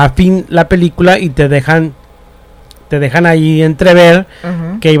da fin la película y te dejan ahí entrever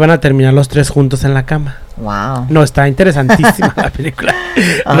que iban a terminar los 3 juntos en la cama. Wow. No, está interesantísima la película.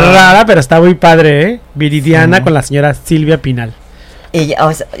 Rara, pero está muy padre, ¿eh? Viridiana con la señora Silvia Pinal.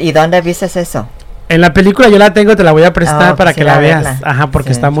 ¿Y dónde viste eso? En la película yo la tengo, te la voy a prestar para que la veas.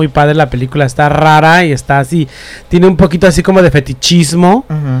 Porque está muy padre la película, está rara y está así, tiene un poquito así como de fetichismo.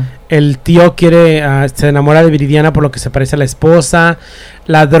 El tío se enamora de Viridiana por lo que se parece a la esposa,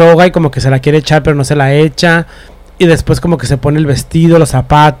 la droga y como que se la quiere echar pero no se la echa. Y después como que se pone el vestido, los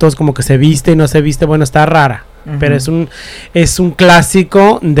zapatos, como que se viste y no se viste. Bueno, está rara. Pero es un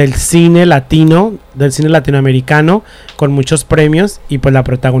clásico del cine latino, del cine latinoamericano, con muchos premios. Y pues la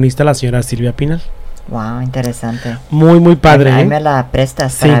protagonista, la señora Silvia Pinal. Wow, interesante. Muy, muy padre. Ahí me la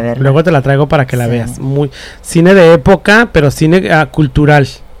prestas para verla. Luego te la traigo para que la veas. Muy cine de época, pero cine cultural,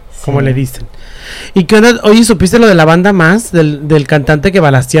 como le dicen. ¿Y qué onda? Oye, ¿supiste lo de la banda Más? Del cantante que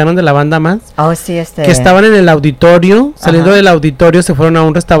balacearon de la banda Más. Oh, sí, que estaban en el auditorio, saliendo del auditorio se fueron a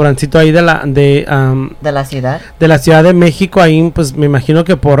un restaurancito ahí de la ciudad. De la Ciudad de México, ahí pues me imagino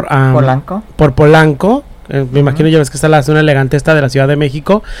que por Polanco. Por Polanco. Me imagino, ya ves que está la zona elegante esta de la Ciudad de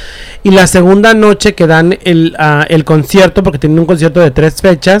México. Y la segunda noche que dan el concierto, porque tienen un concierto de 3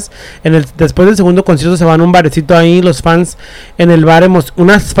 fechas, después del segundo concierto se van a un barecito ahí, los fans en el bar,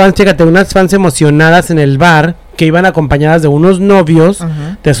 unas fans emocionadas en el bar, que iban acompañadas de unos novios,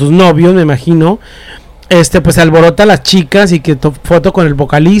 de sus novios, me imagino. Pues se alborota a las chicas y que foto con el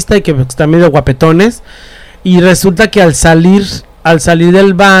vocalista y que pues, están medio guapetones. Y resulta que al salir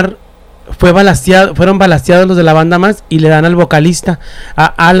del bar, fueron balaceados los de la banda Más y le dan al vocalista, a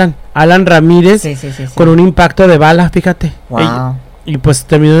Alan Ramírez, con un impacto de bala, fíjate. Wow. Y pues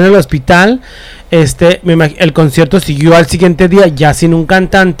terminó en el hospital. El concierto siguió al siguiente día ya sin un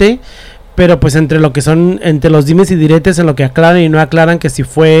cantante, pero pues entre los dimes y diretes, en lo que aclaran y no aclaran, que si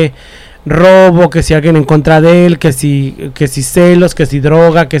fue robo, que si alguien en contra de él, que si celos, que si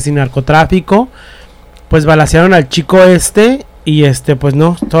droga, que si narcotráfico, pues balacearon al chico y pues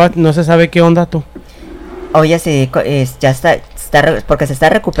no se sabe qué onda tú. Oye, sí, ya está porque se está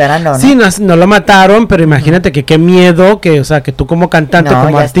recuperando, ¿no? Sí, no lo mataron, pero imagínate que qué miedo, que o sea, que tú como cantante,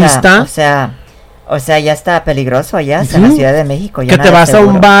 como artista. O sea, O sea, ya está peligroso allá, en la Ciudad de México. Ya que te vas a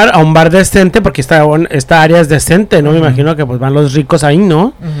un bar decente, porque esta área es decente, ¿no? Me imagino que pues van los ricos ahí,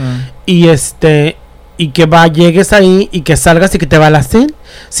 ¿no? Y y que llegues ahí y que salgas y que te balacen,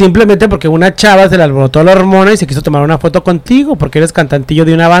 simplemente porque una chava se le alborotó la hormona y se quiso tomar una foto contigo porque eres cantantillo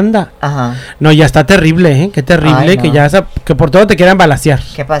de una banda. Ajá. No, ya está terrible, qué terrible. Ay, no. Que por todo te quieran balacear.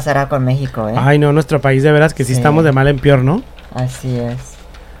 ¿Qué pasará con México, Ay, no, nuestro país de veras que sí estamos de mal en peor, ¿no? Así es,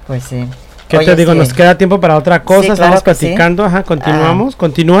 pues sí. ¿Qué te digo? Nos queda tiempo para otra cosa, claro, estamos platicando, ajá, continuamos,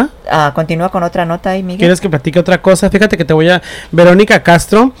 continúa. Continúa con otra nota ahí, Miguel. ¿Quieres que platique otra cosa? Fíjate que Verónica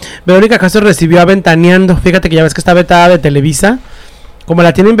Castro recibió a Ventaneando, fíjate que ya ves que está vetada de Televisa. Como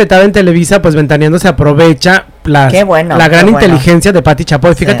la tienen vetada en Televisa, pues Ventaneando se aprovecha la gran inteligencia de Pati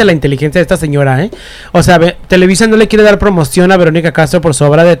Chapoy. Fíjate la inteligencia de esta señora, O sea, Televisa no le quiere dar promoción a Verónica Castro por su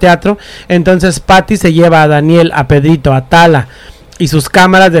obra de teatro, entonces Pati se lleva a Daniel, a Pedrito, a Tala y sus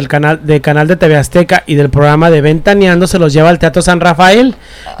cámaras del canal de TV Azteca y del programa de Ventaneando se los lleva al Teatro San Rafael.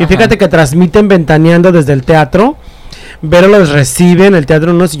 Ajá. Y fíjate que transmiten Ventaneando desde el teatro. Vero los recibe en el teatro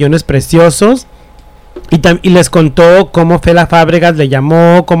en unos sillones preciosos. Y les contó cómo Fela Fábregas le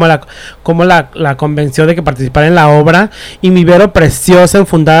llamó, cómo la convenció de que participara en la obra. Y mi Vero preciosa,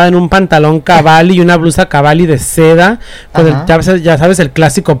 enfundada en un pantalón Cavalli y una blusa Cavalli de seda. Con ya sabes, el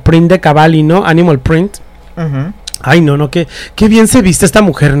clásico print de Cavalli, ¿no? Animal print. Ajá. Ay, no, qué bien se viste esta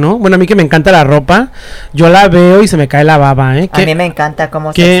mujer, ¿no? Bueno, a mí que me encanta la ropa, yo la veo y se me cae la baba, A mí me encanta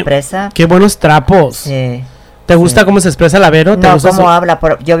cómo se expresa. Qué buenos trapos. Sí. ¿Te gusta cómo se expresa la Vero? No, cómo habla.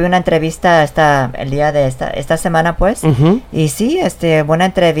 Yo vi una entrevista el día de esta semana, pues, y sí, buena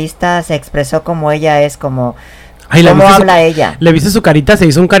entrevista, se expresó como ella es, como... Ay, ¿cómo habla ella? Le viste su carita, se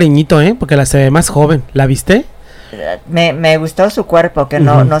hizo un cariñito, porque la se ve más joven. ¿La viste? Me gustó su cuerpo, que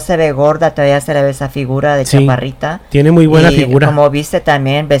no se ve gorda, todavía se le ve esa figura de chaparrita. Tiene muy buena figura. Como viste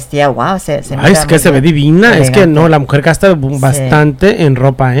también, vestía, wow, Ay, es que se ve divina, elegante. Es que no, la mujer gasta bastante en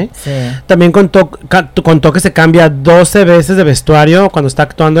ropa, Sí. También contó que se cambia 12 veces de vestuario cuando está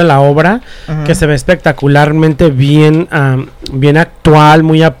actuando en la obra, que se ve espectacularmente bien actual,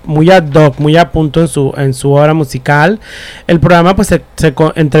 muy ad hoc, muy a punto en su obra musical. El programa pues se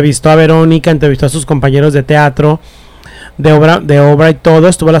entrevistó a Verónica, entrevistó a sus compañeros de teatro, de obra y todo.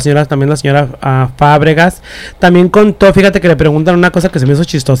 Estuvo la señora Fábregas. También contó, fíjate que le preguntan una cosa que se me hizo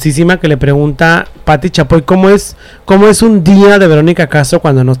chistosísima, que le pregunta Pati Chapoy cómo es un día de Verónica Castro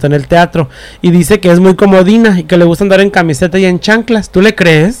cuando no está en el teatro, y dice que es muy comodina y que le gusta andar en camiseta y en chanclas. ¿Tú le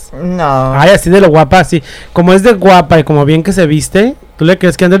crees? No. Ay, así de lo guapa, así como es de guapa y como bien que se viste, ¿tú le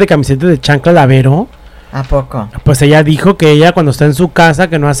crees que anda de camiseta y de chanclas la Vero? ¿A poco? Pues ella dijo que ella cuando está en su casa,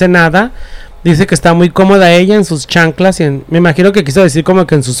 que no hace nada, dice que está muy cómoda ella en sus chanclas me imagino que quiso decir como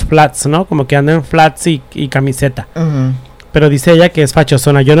que en sus flats, ¿no? Como que anda en flats y camiseta. Pero dice ella que es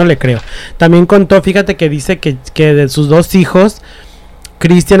fachosona, yo no le creo. También contó, fíjate que dice que de sus 2 hijos,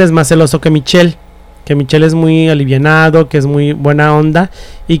 Cristian es más celoso que Michelle es muy alivianado, que es muy buena onda,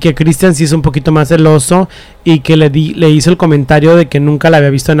 y que Cristian sí es un poquito más celoso, y que le hizo el comentario de que nunca la había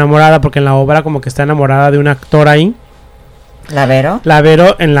visto enamorada, porque en la obra como que está enamorada de un actor ahí. ¿La Vero? La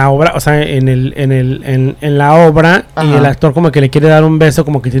Vero en la obra, o sea, en la obra, y el actor como que le quiere dar un beso,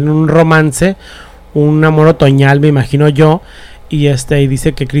 como que tiene un romance, un amor otoñal, me imagino yo, y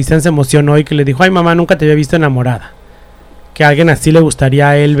dice que Cristian se emocionó y que le dijo, ay mamá, nunca te había visto enamorada. Que a alguien así le gustaría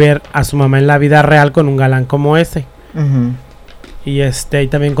a él ver a su mamá en la vida real con un galán como ese. Y y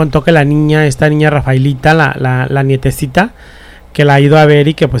también contó que esta niña Rafaelita, la nietecita, que la ha ido a ver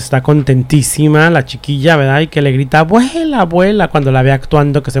y que pues está contentísima la chiquilla, ¿verdad? Y que le grita, abuela, abuela, cuando la ve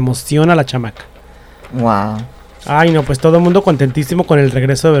actuando, que se emociona la chamaca. Wow. Ay, no, pues todo el mundo contentísimo con el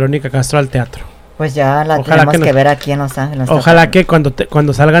regreso de Verónica Castro al teatro. Pues ya la tenemos que ver aquí en Los Ángeles. Ojalá que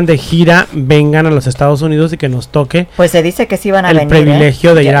cuando salgan de gira vengan a los Estados Unidos y que nos toque. Pues se dice que sí van a venir. El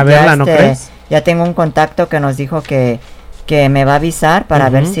privilegio de ir a verla, ¿no crees? Ya tengo un contacto que nos dijo que me va a avisar para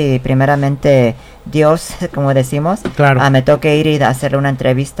ver si primeramente Dios, como decimos, claro, me toque ir y hacerle una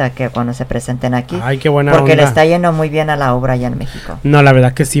entrevista que cuando se presenten aquí. Ay, qué buena porque onda. Le está yendo muy bien a la obra allá en México. No, la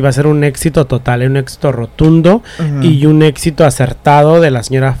verdad que sí, va a ser un éxito total, un éxito rotundo y un éxito acertado de la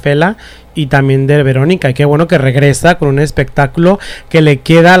señora Fela y también de Verónica. Y qué bueno que regresa con un espectáculo que le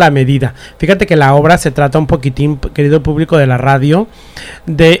queda a la medida. Fíjate que la obra se trata un poquitín, querido público de la radio,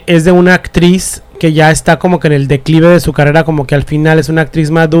 es de una actriz que ya está como que en el declive de su carrera, como que al final es una actriz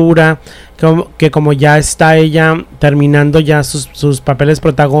madura, que como ya está ella terminando ya sus papeles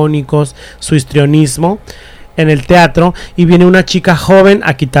protagónicos, su histrionismo en el teatro, y viene una chica joven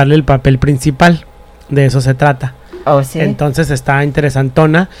a quitarle el papel principal. De eso se trata. Oh, sí. Entonces está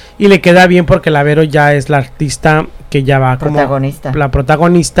interesantona y le queda bien porque la Vero ya es la artista que ya va como la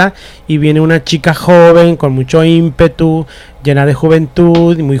protagonista, y viene una chica joven con mucho ímpetu, llena de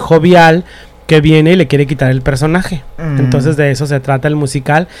juventud y muy jovial, que viene y le quiere quitar el personaje. Entonces de eso se trata el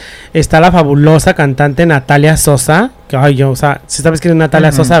musical. Está la fabulosa cantante Natalia Sosa, que si sabes quién es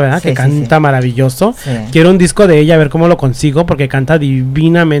Natalia Sosa, ¿verdad? Sí, que canta maravilloso. Sí. Quiero un disco de ella, a ver cómo lo consigo, porque canta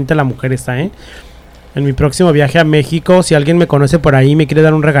divinamente la mujer esta, En mi próximo viaje a México, si alguien me conoce por ahí y me quiere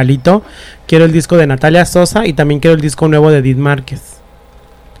dar un regalito, quiero el disco de Natalia Sosa y también quiero el disco nuevo de Edith Márquez,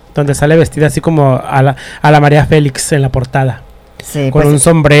 donde sale vestida así como a la María Félix en la portada. Sí, con un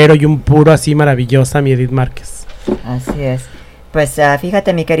sombrero y un puro así maravillosa, mi Edith Márquez. Así es. Pues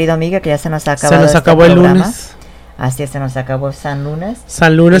fíjate, mi querido Miguel, que ya se nos ha acabado. Se nos acabó el lunes. Así es, se nos acabó San Lunes.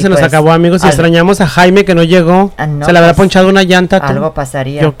 San Lunes se nos acabó, amigos. Y extrañamos a Jaime, que no llegó. No, se le habrá ponchado una llanta. Algo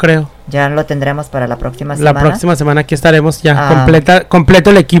pasaría. Yo creo. Ya lo tendremos para la próxima semana. La próxima semana aquí estaremos ya,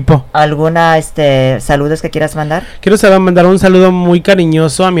 completo el equipo. ¿Alguna saludos que quieras mandar? Quiero mandar un saludo muy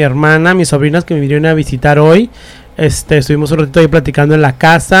cariñoso a mi hermana, a mis sobrinas que me vinieron a visitar hoy. Estuvimos un ratito ahí platicando en la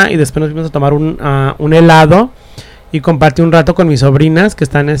casa y después nos fuimos a tomar un helado y compartí un rato con mis sobrinas que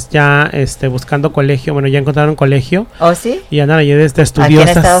están ya buscando colegio. Bueno, ya encontraron colegio. ¿Oh, sí? Y andan allí estudiosas. ¿Aquí en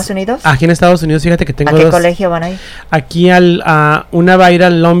Estados Unidos? Aquí en Estados Unidos, fíjate que tengo ¿A qué colegio van a ir? Aquí una va a ir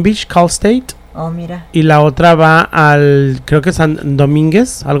al Long Beach, Cal State. Oh, mira. Y la otra va creo que San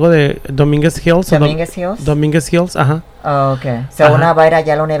Domínguez, algo de Domínguez Hills. ¿Domínguez Hills? Domínguez Hills, ajá. Oh, ok. So una va a ir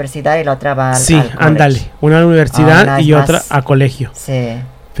allá a la universidad y la otra va al ándale. Una a la universidad y otra a colegio. Sí.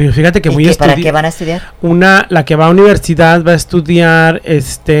 Pero fíjate que ¿Para qué van a estudiar? La que va a universidad va a estudiar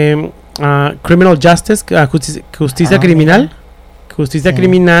Criminal Justice, justicia criminal. Mira. Justicia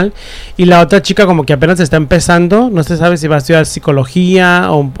criminal. Y la otra chica como que apenas está empezando, no se sabe si va a estudiar psicología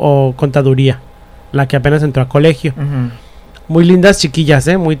o contaduría, la que apenas entró a colegio. Muy lindas chiquillas,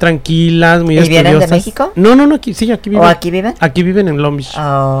 muy tranquilas, muy estudiosas. ¿Y vienen de México? No, aquí viven. ¿O aquí viven? Aquí viven en Long Beach.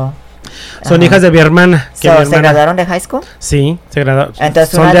 Oh. Son hijas de mi hermana. ¿Se graduaron de high school? Sí, se graduaron.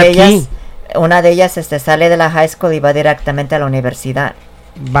 Entonces una de ellas sale de la high school y va directamente a la universidad.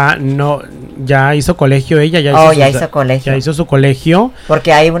 Ya hizo colegio ella, ya hizo colegio. Ya hizo su colegio.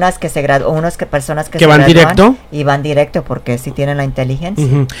 Porque hay unas que personas que van directo y van directo porque sí tienen la inteligencia.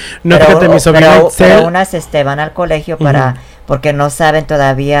 No, fíjate, mi sobrina pero unas van al colegio porque no saben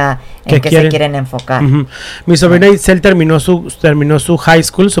todavía en qué se quieren enfocar. Mi sobrina Itzel terminó su high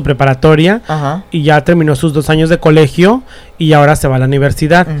school, su preparatoria, y ya terminó sus 2 años de colegio y ahora se va a la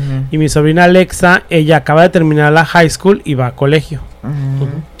universidad. Y mi sobrina Alexa, ella acaba de terminar la high school y va a colegio.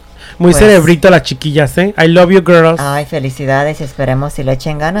 Muy cerebrito las chiquillas, I love you, girls. Ay, felicidades, esperemos si le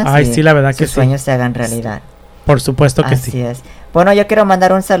echen ganas. Ay, sí, la verdad que sus sueños se hagan realidad. Por supuesto que sí. Así es. Bueno, yo quiero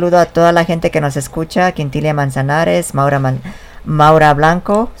mandar un saludo a toda la gente que nos escucha, Quintilia Manzanares, Maura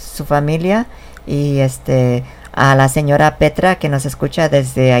Blanco, su familia, y a la señora Petra que nos escucha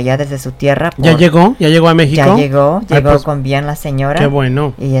desde su tierra. ¿Ya llegó a México? Ya llegó pues, con bien la señora. Qué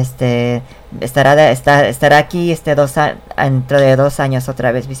bueno. Y estará aquí dentro de 2 años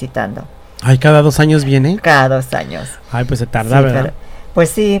otra vez visitando. Ay, ¿cada 2 años viene? Cada 2 años. Ay, pues se tarda, sí, ¿verdad? Pues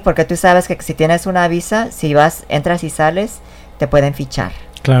sí, porque tú sabes que si tienes una visa, si entras y sales, te pueden fichar.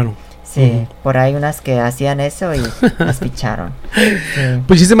 Claro. Sí, por ahí unas que hacían eso y las ficharon. Sí.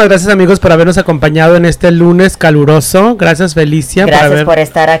 Muchísimas gracias, amigos, por habernos acompañado en este lunes caluroso. Gracias, Felicia, por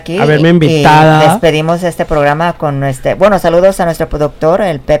estar aquí. Haberme invitada. Y despedimos este programa con saludos a nuestro productor,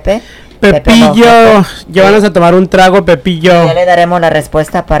 el Pepe. Pepillo, llévanos a tomar un trago, Pepillo. Ya le daremos la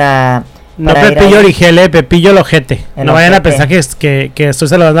respuesta para Pepillo Origel, Pepillo Lojete. No vayan a pensar que estoy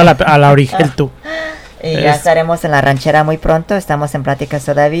saludando a la Origel tú. Y ya estaremos en la ranchera muy pronto, estamos en pláticas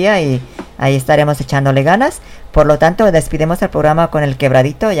todavía y ahí estaremos echándole ganas. Por lo tanto, despidemos el programa con el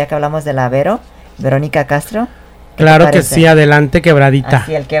quebradito, ya que hablamos de la Verónica Castro. Claro que sí, adelante, quebradita.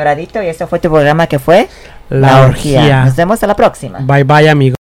 Así, el quebradito, y eso fue tu programa que fue La Orgia. Nos vemos a la próxima. Bye, bye, amigos.